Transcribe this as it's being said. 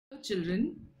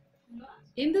children.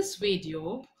 In this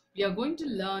video, we are going to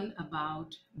learn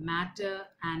about matter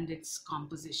and its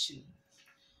composition.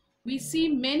 We see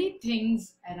many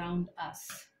things around us,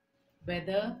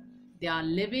 whether they are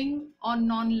living or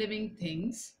non-living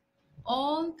things.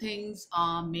 All things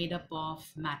are made up of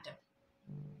matter.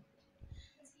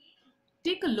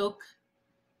 Take a look.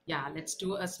 Yeah, let's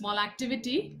do a small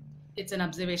activity. It's an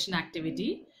observation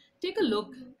activity. Take a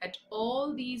look at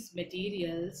all these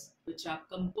materials which are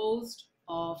composed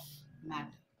of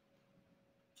matter.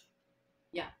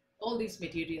 Yeah, all these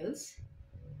materials.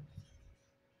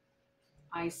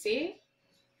 I say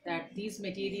that these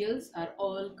materials are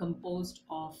all composed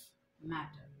of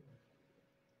matter.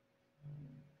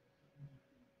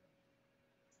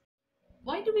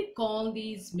 Why do we call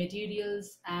these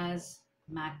materials as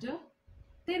matter?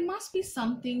 There must be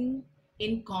something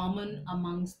in common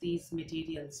amongst these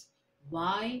materials.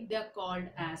 Why they are called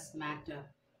as matter?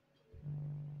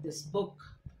 This book,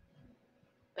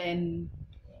 pen,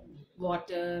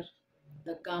 water,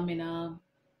 the gum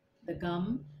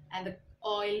and the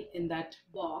oil in that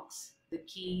box, the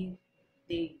key,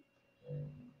 the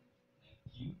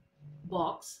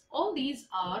box, all these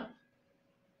are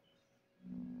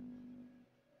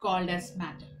called as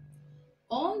matter.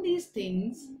 All these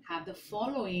things have the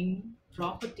following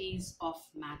properties of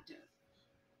matter.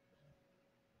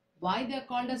 Why they are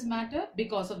called as matter?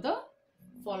 Because of the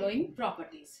following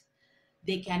properties.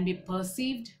 They can be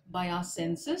perceived by our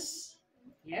senses.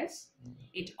 Yes.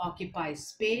 It occupies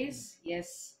space.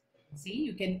 Yes. See,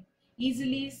 you can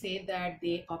easily say that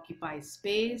they occupy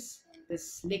space.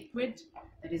 This liquid,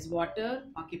 that is water,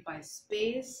 occupies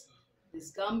space.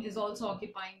 This gum is also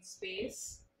occupying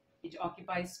space. It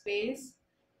occupies space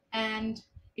and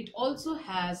it also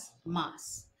has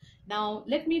mass. Now,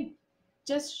 let me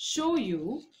just show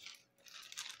you.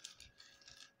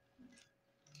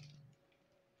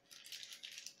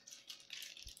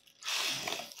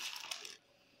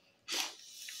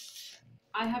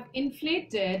 I have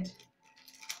inflated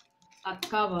a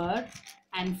cover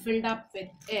and filled up with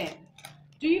air.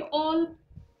 Do you all,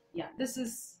 yeah, this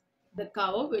is the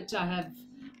cover which I have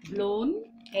blown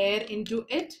air into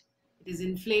it. It is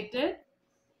inflated.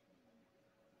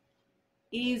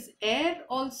 Is air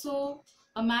also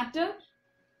a matter?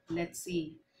 Let's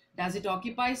see. Does it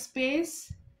occupy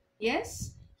space?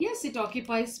 Yes. Yes, it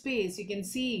occupies space. You can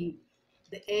see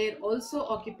the air also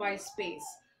occupies space.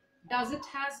 Does it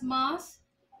has mass?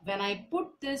 When I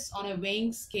put this on a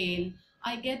weighing scale,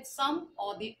 I get some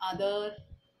or the other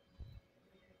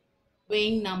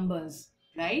weighing numbers,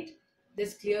 right?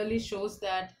 This clearly shows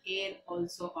that air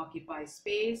also occupies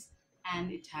space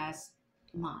and it has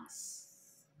mass.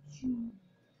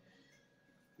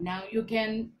 Now you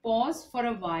can pause for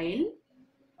a while,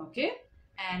 okay?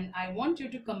 And I want you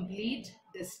to complete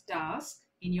this task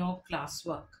in your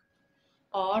classwork.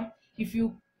 Or if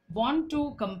you want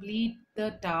to complete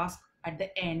the task at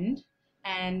the end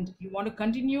and you want to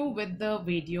continue with the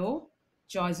video,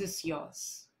 choice is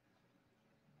yours.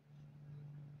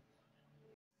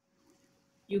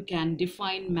 You can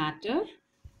define matter,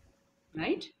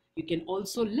 right? You can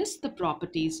also list the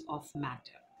properties of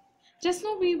matter. Just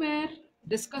now we were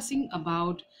discussing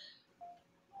about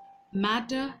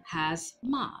matter has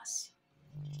mass.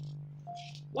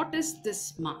 What is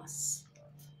this mass?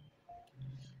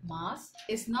 Mass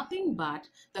is nothing but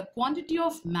the quantity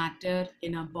of matter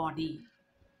in a body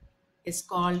is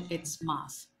called its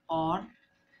mass, or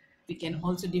we can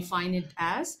also define it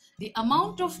as the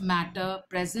amount of matter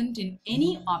present in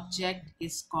any object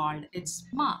is called its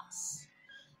mass.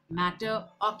 Matter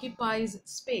occupies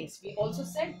space. We also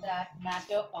said that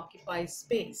matter occupies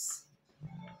space.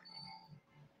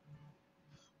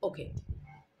 Okay,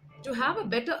 to have a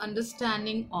better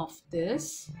understanding of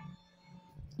this,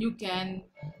 you can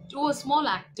do a small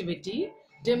activity,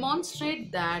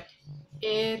 demonstrate that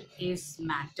air is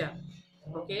matter,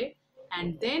 okay?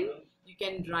 And then you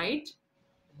can write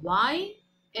why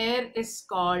air is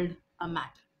called a matter.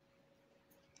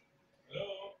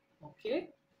 Okay,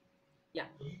 yeah,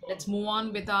 let's move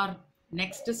on with our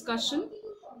next discussion.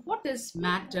 What is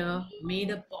matter made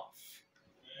up of?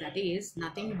 That is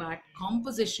nothing but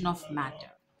composition of matter.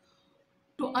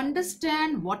 To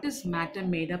understand what is matter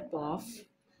made up of,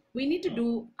 we need to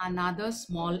do another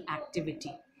small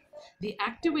activity. The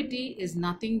activity is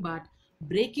nothing but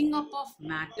breaking up of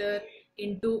matter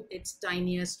into its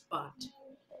tiniest part.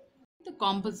 The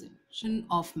composition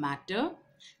of matter.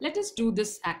 Let us do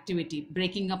this activity,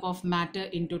 breaking up of matter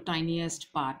into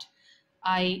tiniest part.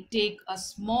 I take a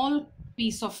small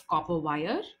piece of copper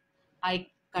wire. I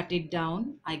cut it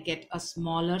down. I get a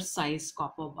smaller size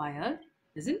copper wire,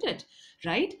 isn't it?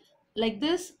 Right? like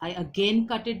this, I again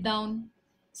cut it down,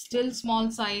 still small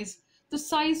size. The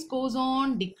size goes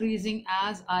on decreasing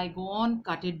as I go on,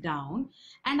 cut it down,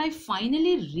 and I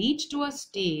finally reach to a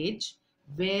stage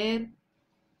where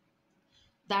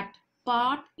that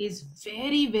part is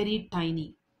very, very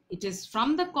tiny. It is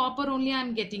from the copper only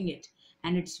I'm getting it,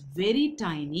 and it's very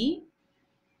tiny.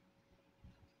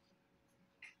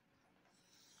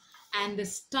 And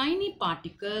this tiny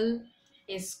particle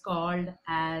is called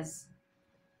as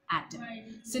atom.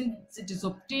 Since it is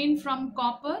obtained from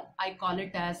copper, I call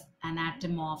it as an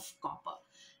atom of copper.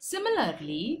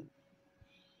 Similarly,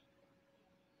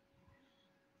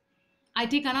 I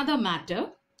take another matter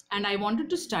and I wanted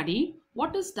to study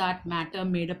what is that matter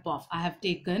made up of. I have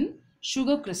taken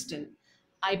sugar crystal.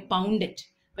 I pound it.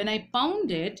 When I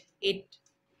pound it, it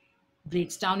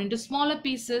breaks down into smaller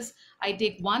pieces. I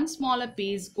take one smaller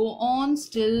piece, go on,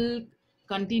 still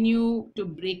continue to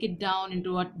break it down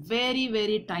into a very,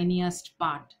 very tiniest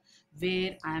part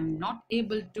where I am not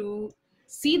able to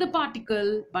see the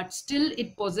particle, but still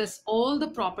it possesses all the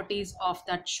properties of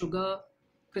that sugar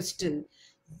crystal.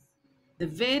 The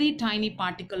very tiny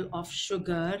particle of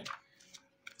sugar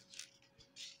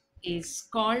is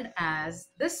called as,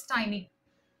 this tiny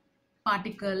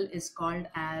particle is called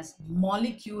as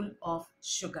molecule of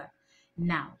sugar.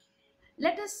 Now,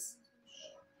 let us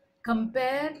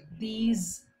compare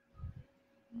these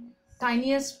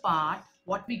tiniest part,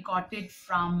 what we got it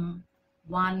from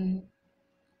one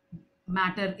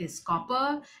matter is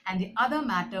copper and the other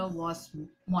matter was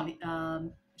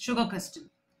sugar crystal,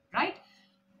 right?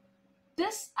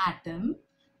 This atom,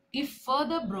 if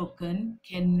further broken,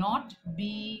 cannot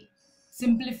be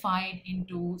simplified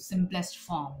into simplest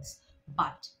forms,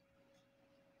 but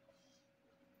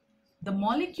the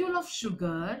molecule of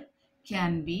sugar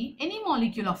can be, any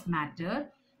molecule of matter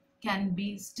can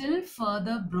be still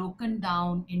further broken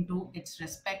down into its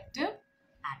respective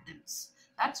atoms.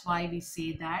 That's why we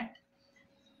say that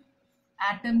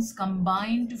atoms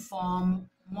combine to form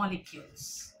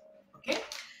molecules. Okay,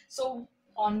 so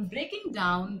on breaking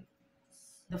down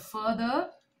the further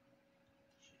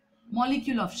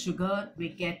molecule of sugar, we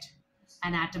get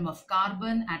an atom of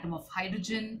carbon, atom of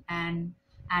hydrogen, and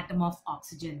atom of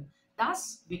oxygen.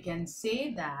 Thus, we can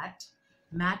say that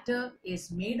matter is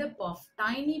made up of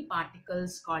tiny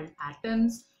particles called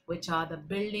atoms, which are the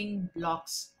building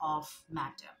blocks of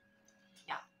matter.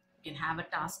 Yeah, you can have a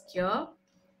task here.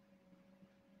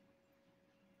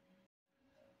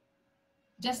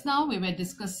 Just now we were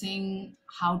discussing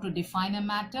how to define a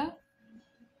matter.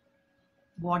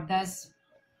 What does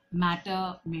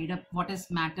matter made up, what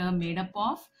is matter made up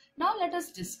of? Now let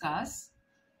us discuss,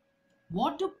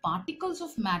 what do particles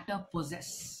of matter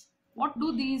possess? What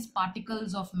do these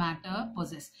particles of matter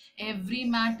possess? Every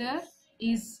matter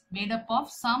is made up of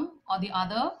some or the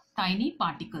other tiny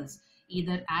particles,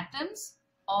 either atoms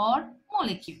or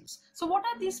molecules. So what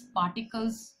are these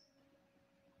particles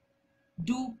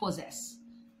do possess?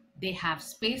 They have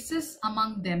spaces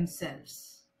among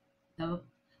themselves. The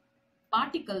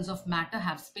particles of matter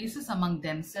have spaces among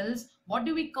themselves. What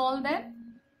do we call them?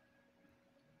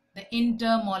 The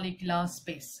intermolecular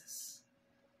spaces.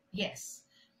 Yes,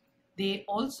 they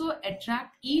also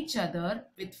attract each other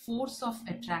with force of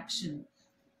attraction.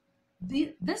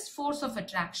 This force of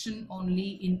attraction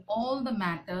only in all the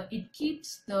matter, it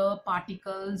keeps the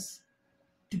particles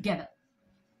together.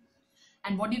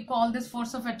 And what do you call this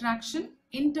force of attraction?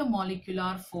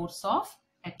 Intermolecular force of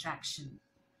attraction.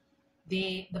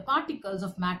 The particles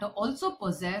of matter also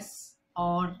possess,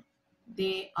 or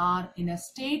they are in a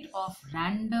state of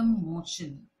random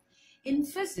motion. In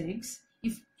physics,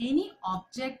 if any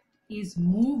object is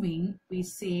moving, we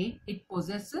say it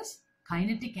possesses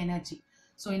kinetic energy.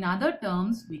 So in other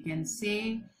terms, we can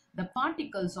say the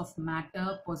particles of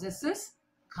matter possesses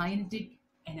kinetic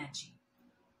energy.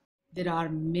 There are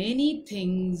many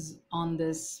things on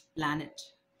this planet,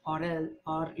 or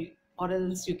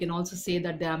else you can also say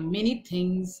that there are many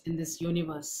things in this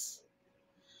universe,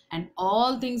 and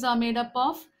all things are made up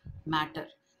of matter.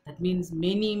 That means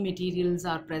many materials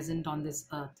are present on this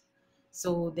earth.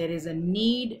 So there is a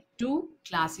need to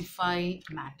classify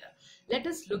matter. Let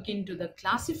us look into the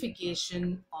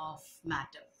classification of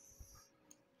matter.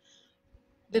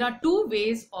 There are two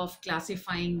ways of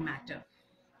classifying matter.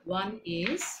 One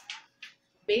is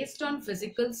based on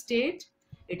physical state.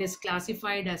 It is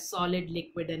classified as solid,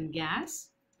 liquid, and gas.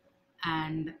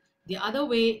 And the other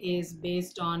way is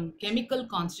based on chemical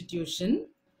constitution.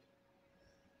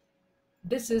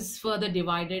 This is further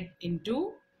divided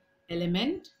into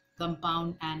element,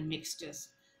 compound, and mixtures.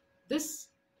 This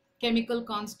chemical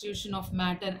constitution of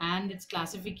matter and its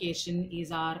classification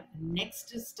is our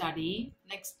next study,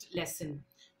 next lesson.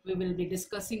 We will be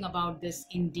discussing about this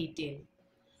in detail.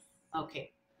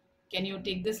 Okay, can you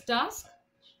take this task?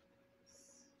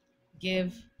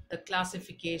 Give the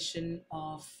classification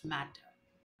of matter.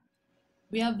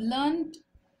 We have learned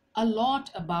a lot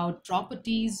about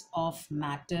properties of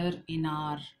matter in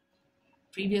our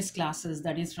previous classes,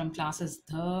 that is from classes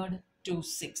 3rd to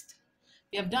 6th.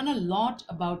 We have done a lot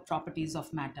about properties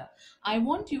of matter. I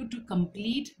want you to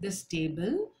complete this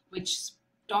table, which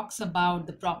talks about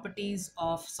the properties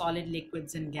of solid,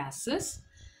 liquids, and gases.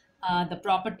 The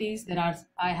properties,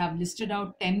 I have listed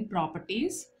out 10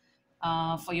 properties.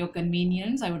 For your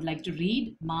convenience, I would like to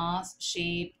read: mass,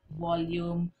 shape,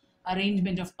 volume,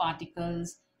 arrangement of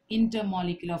particles,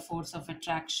 intermolecular force of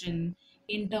attraction,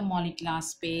 intermolecular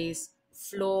space,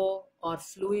 flow or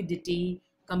fluidity,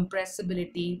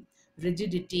 compressibility,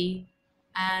 rigidity,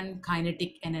 and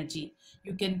kinetic energy.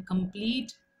 You can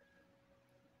complete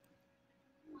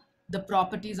the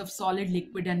properties of solid,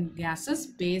 liquid, and gases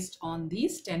based on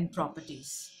these 10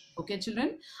 properties. Okay,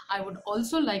 children, I would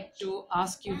also like to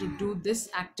ask you to do this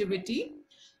activity.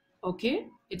 Okay,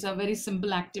 it's a very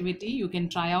simple activity. You can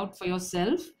try out for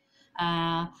yourself.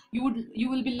 You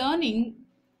will be learning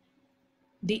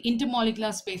the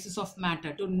intermolecular spaces of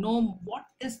matter. To know what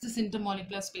is this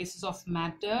intermolecular spaces of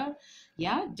matter,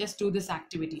 yeah, just do this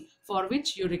activity, for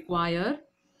which you require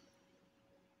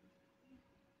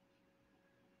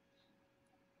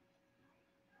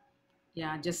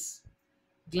just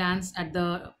glance at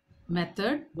the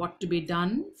method, what to be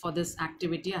done for this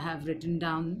activity. I have written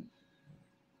down,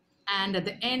 and at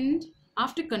the end,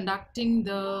 after conducting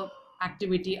the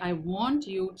activity, I want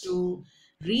you to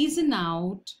reason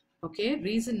out, okay,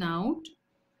 reason out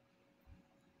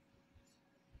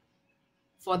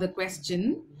for the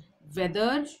question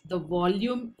whether the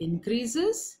volume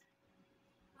increases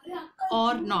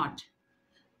or not.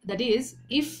 That is,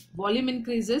 if volume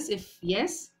increases, if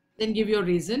yes, then give your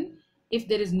reason. If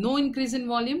there is no increase in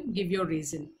volume, give your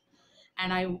reason.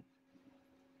 And I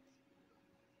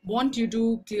want you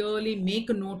to clearly make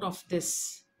a note of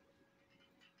this.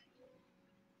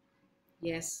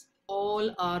 Yes,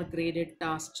 all are graded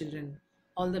tasks, children.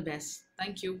 All the best.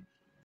 Thank you.